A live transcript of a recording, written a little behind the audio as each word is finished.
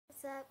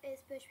what's up,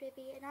 it's Bush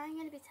Baby, and I'm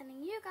going to be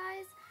telling you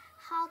guys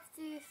how to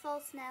do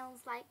false nails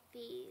like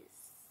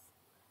these.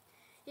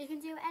 You can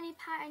do any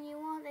pattern you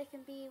want. They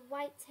can be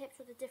white tips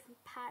with the different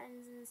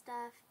patterns and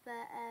stuff,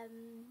 but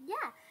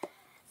yeah.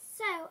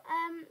 So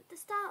to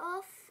start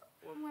off,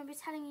 I'm going to be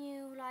telling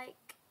you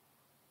like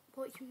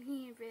what you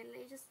need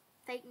really, just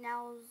fake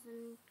nails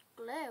and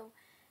glue.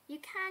 You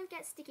can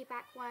get sticky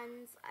back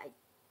ones. I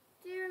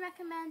do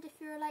recommend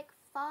if you're like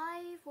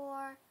 5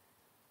 or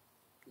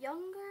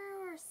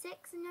younger or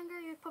 6 and younger,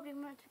 you'd probably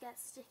want to get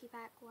sticky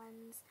back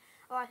ones,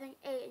 or I think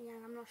 8 and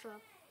younger, I'm not sure.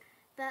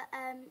 But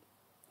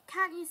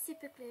can't use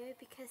super glue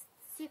because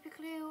super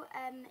glue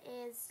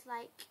is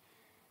like,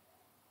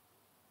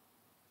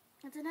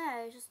 I don't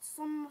know, just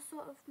some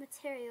sort of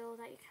material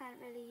that you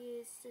can't really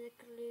use to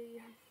glue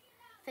your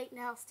fake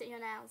nails to your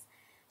nails.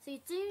 So you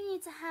do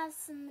need to have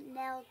some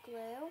nail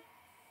glue,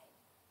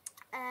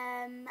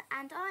 and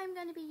I'm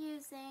going to be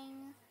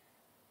using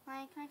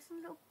like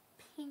some little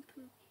pink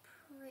and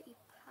pretty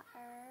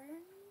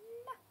pattern.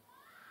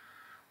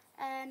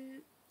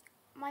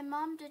 My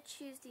mum did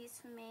choose these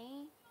for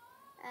me.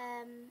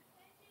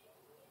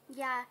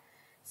 Yeah,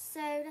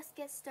 so let's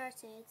get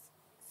started.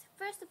 So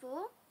first of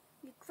all,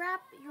 you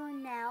grab your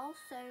nail.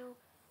 So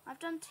I've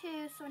done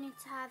 2, so I need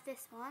to have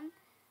this one.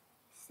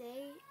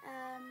 See,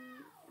 I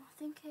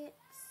think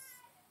it's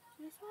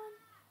this one.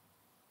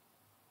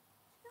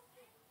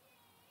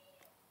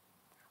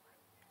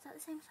 Is that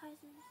the same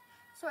size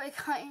as? Sorry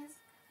guys,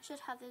 I should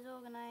have this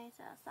organised.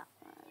 That's that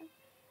one.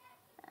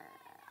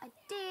 I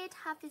did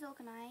have this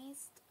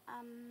organised.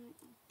 I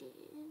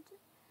did.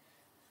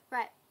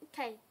 Right,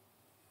 okay.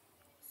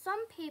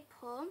 Some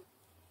people,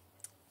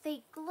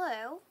 they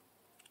glue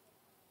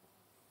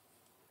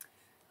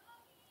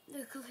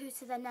the glue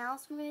to their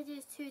nails. I'm going to do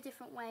this 2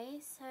 different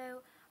ways.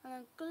 So I'm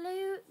going to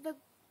glue the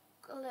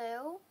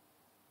glue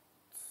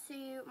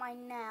to my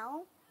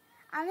nail.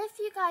 And if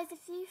you guys,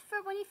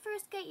 when you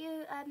first get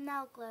your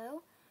nail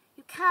glue,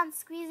 you can't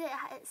squeeze it,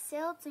 it's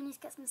sealed, so you need to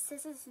get some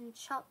scissors and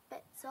chop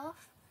bits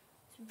off.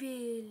 It's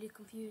really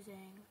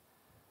confusing.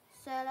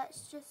 So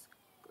let's just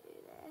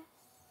glue this.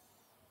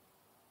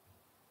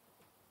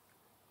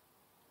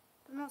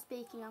 I'm not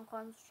speaking, I'm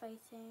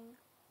concentrating.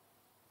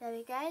 There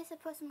we go, so I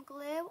put some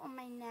glue on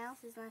my nails,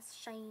 it's nice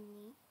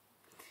shiny.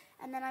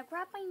 And then I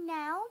grab my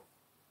nail,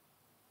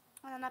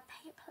 and then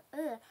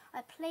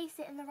I place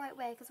it in the right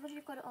way, because once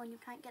you've got it on, you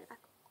can't get it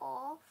back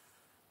off.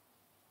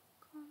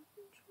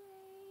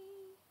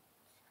 Concentrate.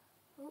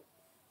 Oh,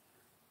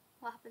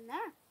 what happened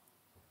there?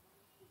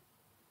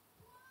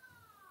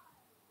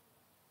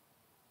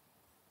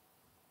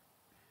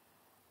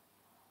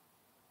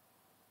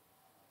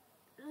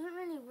 It doesn't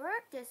really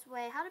work this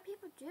way. How do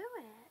people do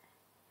it?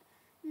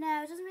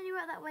 No, it doesn't really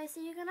work that way.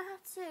 So you're going to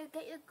have to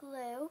get your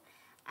glue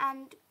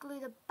and glue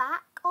the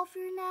back of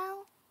your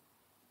nail.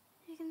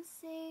 You can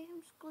see I'm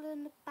just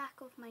gluing the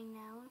back of my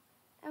nail.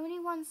 Only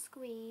one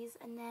squeeze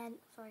and then,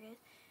 sorry guys,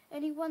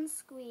 only one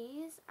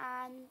squeeze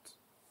and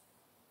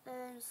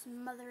then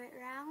smother it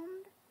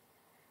around.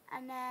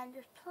 And then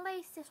just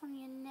place this on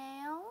your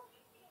nail.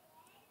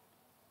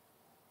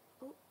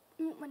 Oh,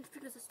 my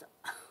fingers are stuck.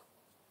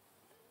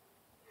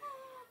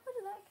 Where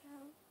did that go?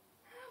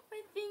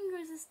 My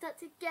fingers are stuck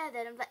together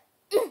and I'm like,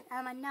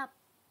 and my nail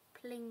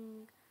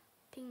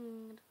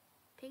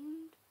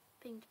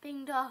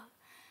pinged off.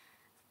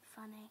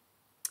 Funny.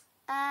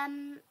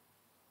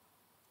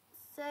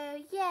 So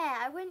yeah,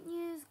 I wouldn't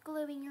use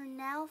gluing your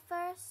nail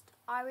first.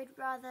 I would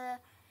rather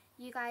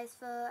you guys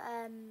for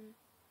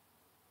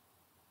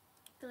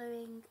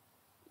gluing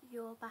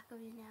your back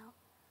of your nail.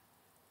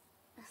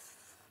 That's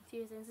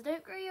confusing. So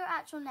don't glue your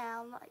actual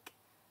nail like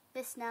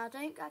this nail.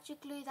 Don't actually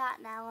glue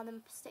that nail and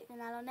then stick the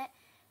nail on it.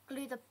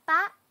 Glue the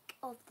back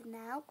of the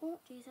nail. Oh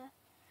Jesus!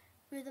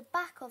 Glue the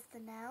back of the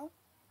nail.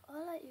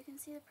 Oh look, you can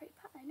see the pretty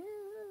pattern.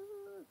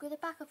 Ooh. Glue the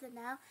back of the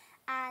nail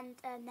and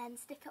then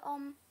stick it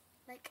on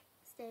like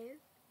so.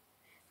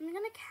 I'm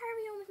gonna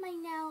carry on with my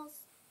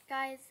nails,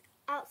 guys,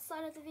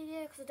 outside of the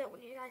video because I don't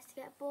want you guys to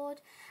get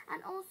bored.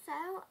 And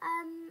also,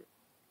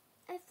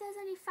 if there's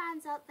any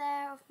fans out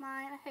there of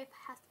mine, I hope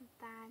I have some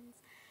fans.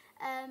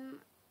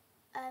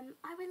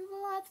 I would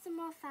love some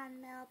more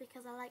fan mail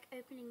because I like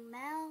opening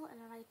mail and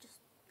I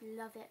just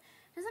love it.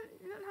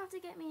 You don't have to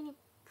get me any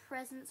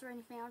presents or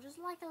anything. I'll just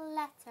like a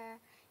letter.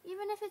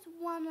 Even if it's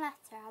one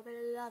letter, I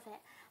would love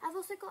it. I've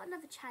also got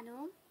another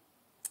channel.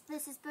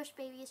 This is Bush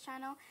Baby's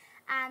channel,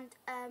 and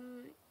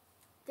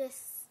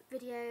this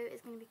video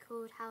is going to be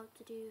called How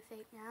to Do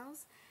Fake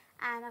Nails.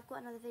 And I've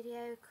got another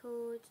video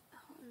called,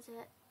 what was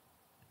it?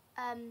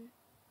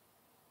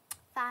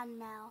 Fan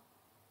mail.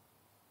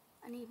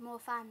 I need more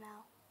fan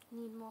mail.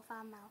 Need more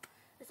fan mail.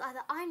 It's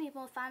either I need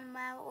more fan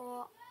mail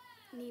or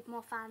need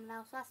more fan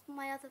mail. So that's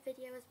my other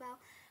video as well.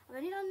 I've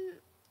only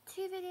done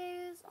 2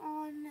 videos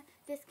on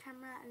this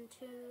camera and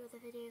 2 other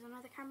videos on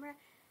other camera.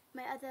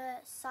 My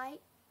other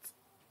site,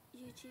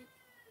 YouTube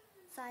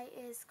site,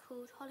 is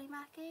called Holly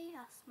Mackie.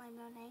 That's my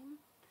real name.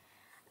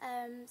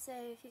 So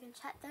if you can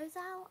check those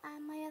out,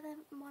 and my other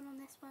one on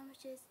this one,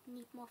 which is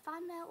Need More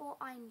Fan Mail or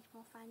I Need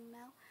More Fan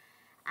Mail.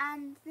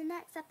 And the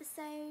next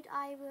episode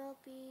I will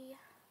be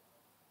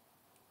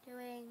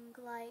doing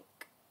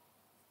like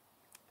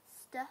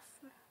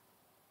stuff.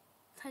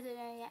 I don't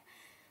know yet.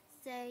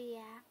 So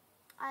yeah,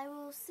 I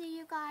will see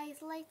you guys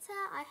later.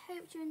 I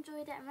hope you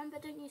enjoyed it. Remember,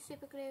 don't use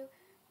super glue,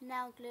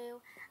 nail glue.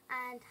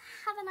 And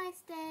have a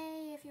nice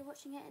day. If you're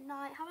watching it at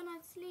night, have a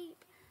nice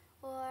sleep.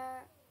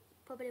 Or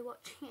probably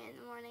watching it in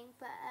the morning.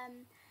 But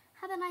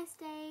have a nice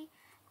day.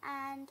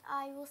 And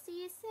I will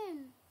see you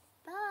soon.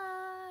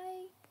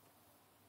 Bye.